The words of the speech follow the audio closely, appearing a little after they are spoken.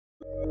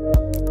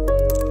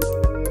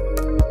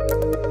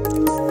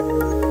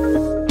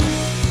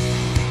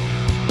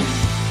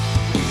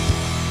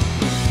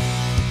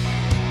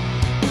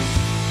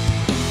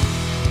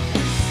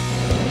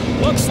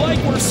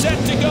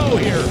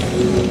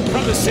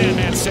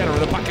Sandman center.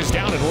 The puck is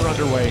down and we're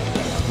underway.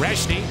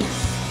 Reshny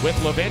with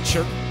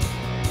LaVenture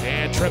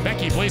and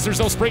Trebecki. Blazers,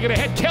 they'll spring it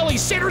ahead. Kelly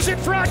centers in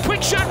front.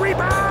 Quick shot,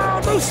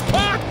 rebound. Loose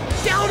puck.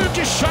 Down and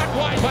just shot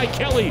wide by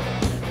Kelly.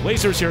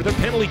 Blazers here, their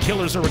penalty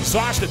killers are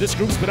exhausted. This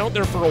group's been out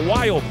there for a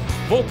while.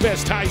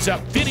 Volkves ties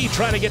up. Vinny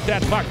trying to get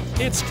that puck.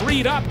 It's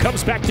freed up.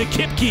 Comes back to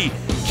Kipke.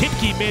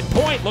 Kipke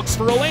midpoint. Looks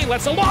for a lane.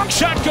 Lets a long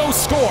shot go.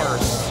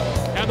 Scores.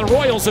 And the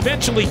Royals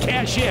eventually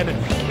cash in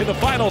the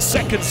final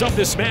seconds of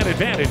this man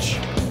advantage.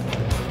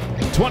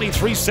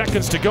 23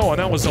 seconds to go, and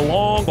that was a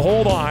long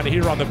hold on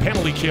here on the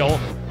penalty kill.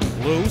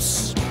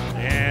 Loose,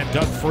 and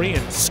dug free,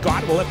 and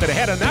Scott will lift it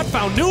ahead, and that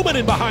found Newman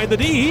in behind the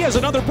D. He has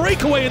another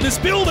breakaway in this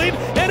building,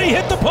 and he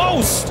hit the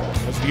post.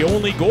 That's the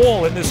only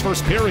goal in this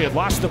first period.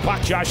 Lost the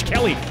puck, Josh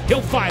Kelly.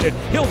 He'll find it.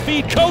 He'll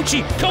feed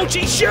Kochi.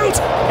 Kochi shoots,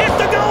 hit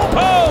the goal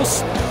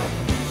post.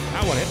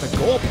 That one hit the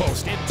goal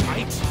post in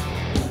tight.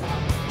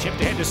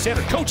 Chipped ahead to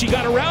center. Kochi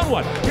got around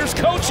one. Here's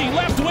Kochi,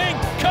 left wing.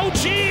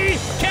 Kochi,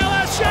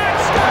 Kalashat,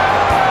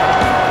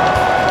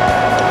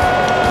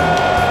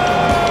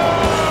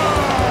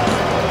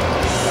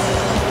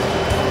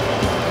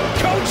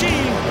 Kochi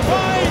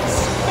finds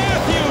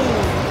Matthew.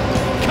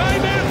 Kai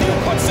Matthew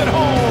puts it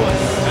home.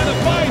 And the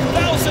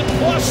 5,000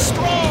 plus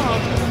strong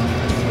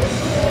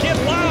get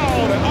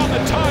loud on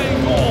the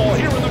tying goal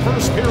here in the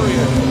first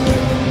period.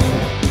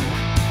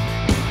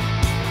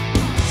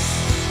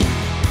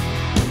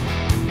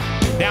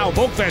 Now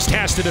Volkves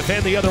has to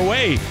defend the other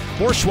way.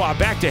 Bourgeois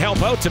back to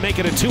help out to make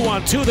it a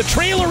 2-on-2. The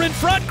trailer in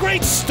front,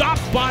 great stop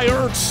by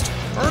Ernst.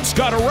 Ernst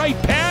got a right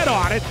pad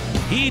on it.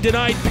 He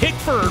denied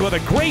Pickford with a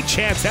great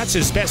chance. That's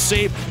his best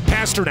save.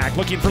 Pasternak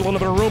looking for a little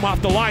bit of room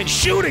off the line.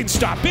 Shooting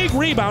stop, big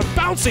rebound,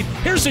 bouncing.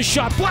 Here's his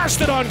shot,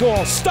 blasted on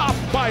goal.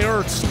 Stopped by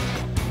Ernst.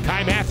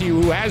 Kai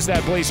Matthew, who has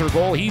that Blazer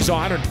goal, he's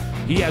on and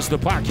he has the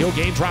puck. He'll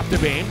game drop to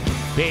Bame.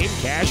 Bame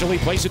casually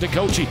plays it to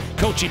Kochi.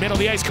 Kochi, middle of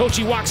the ice.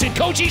 Kochi walks in.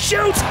 Kochi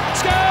shoots.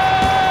 Score!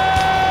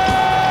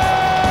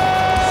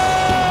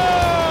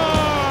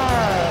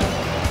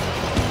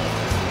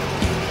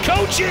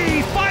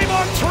 Kochi,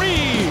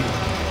 5-on-3.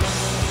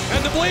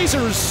 And the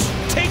Blazers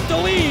take the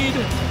lead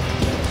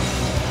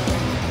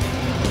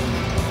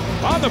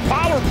on the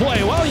power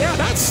play. Well, yeah,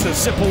 that's the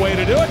simple way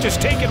to do it.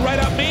 Just take it right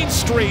up Main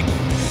Street.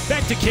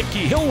 Back to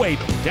Kipke. He'll wait.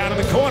 Down in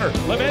the corner.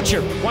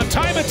 LaVenture.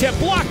 One-time attempt.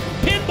 Block.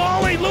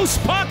 Pinballing. Loose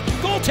puck.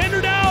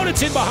 Goaltender down.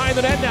 It's in behind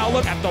the net now.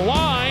 Look at the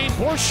line.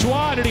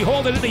 Bourgeois. Did he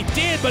hold it? And he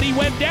did, but he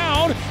went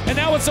down. And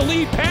now it's a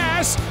lead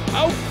pass.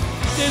 Out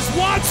is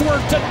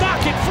Wadsworth to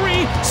knock it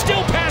free.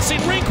 Still passing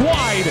rink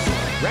wide.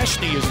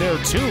 Reshny is there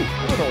too.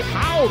 I don't know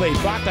how they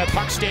thought that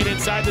puck stayed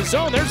inside the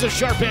zone. There's a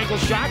sharp angle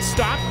shot.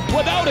 Stop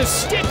without a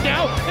stick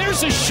now.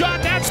 There's a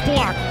shot. That's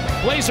blocked.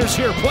 Blazers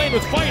here playing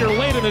with fire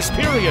late in this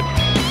period.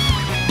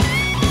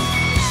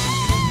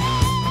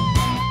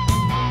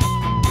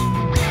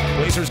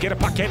 Blazers get a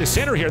puck into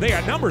center here. They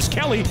got numbers.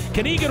 Kelly,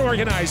 can he get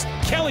organized?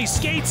 Kelly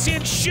skates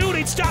in,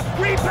 shooting, stop,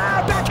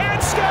 rebound,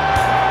 backhand, score!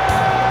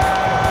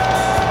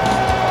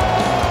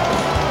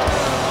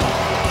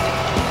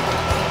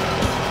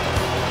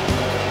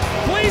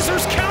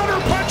 Blazers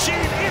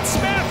counter-punching. It's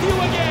Matthew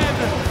again.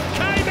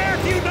 Kai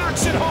Matthew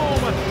knocks it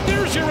home.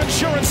 There's your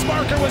insurance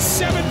marker with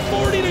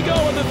 7:40 to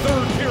go in the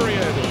third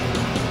period.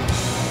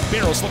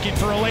 Barrels looking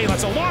for a lane.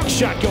 That's a long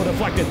shot go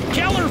deflected.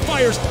 Keller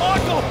fires.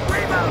 Ogle.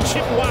 Rebound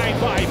chip wide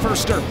by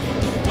Furster.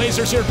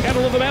 Blazers here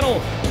pedal to the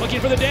metal. Looking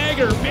for the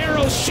dagger.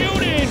 Barrows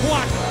shooting.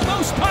 Block.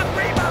 Loose puck.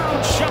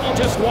 Rebound. Shovel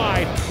just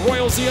wide.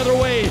 Royals the other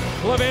way.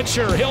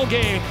 LaVenture.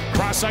 Hillgame.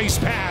 Cross ice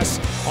pass.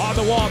 On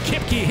the wall.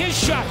 Kipke. His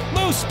shot.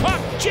 Loose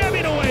puck.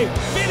 Jamming away.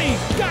 Vinny.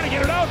 Gotta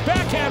get it out.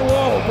 Backhand.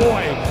 Whoa,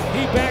 boy.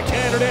 He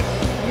backhanded it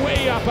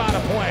way up out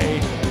of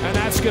play. And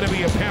that's going to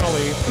be a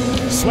penalty.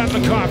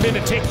 Svetlikov in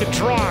to take the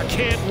draw.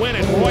 Can't win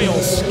it.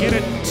 Royals get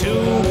it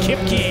to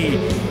Kipke.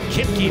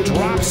 Kipke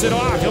drops it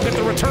off. He'll get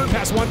the return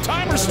pass.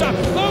 One-timer stop.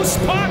 Loose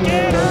puck.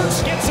 And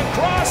Ernst gets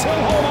across. He'll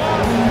hold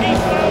on. He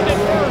found it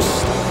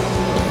first.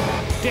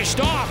 Dished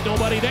off.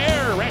 Nobody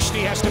there.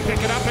 Reshny has to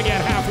pick it up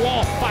again. Half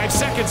wall. 5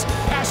 seconds.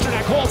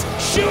 Pasternak holds.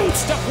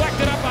 Shoots.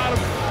 Deflected up out of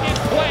in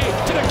play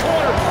to the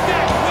corner.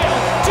 That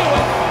will do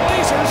it.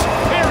 Blazers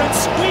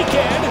Parents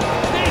Weekend.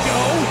 They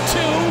go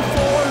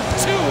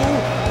 2-4-2.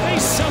 They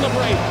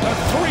celebrate a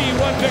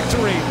 3-1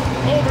 victory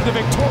over the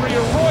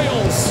Victoria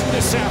Royals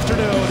this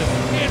afternoon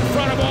in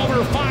front of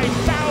over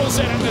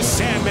 5,000 at the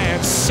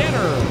Sandman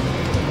Center.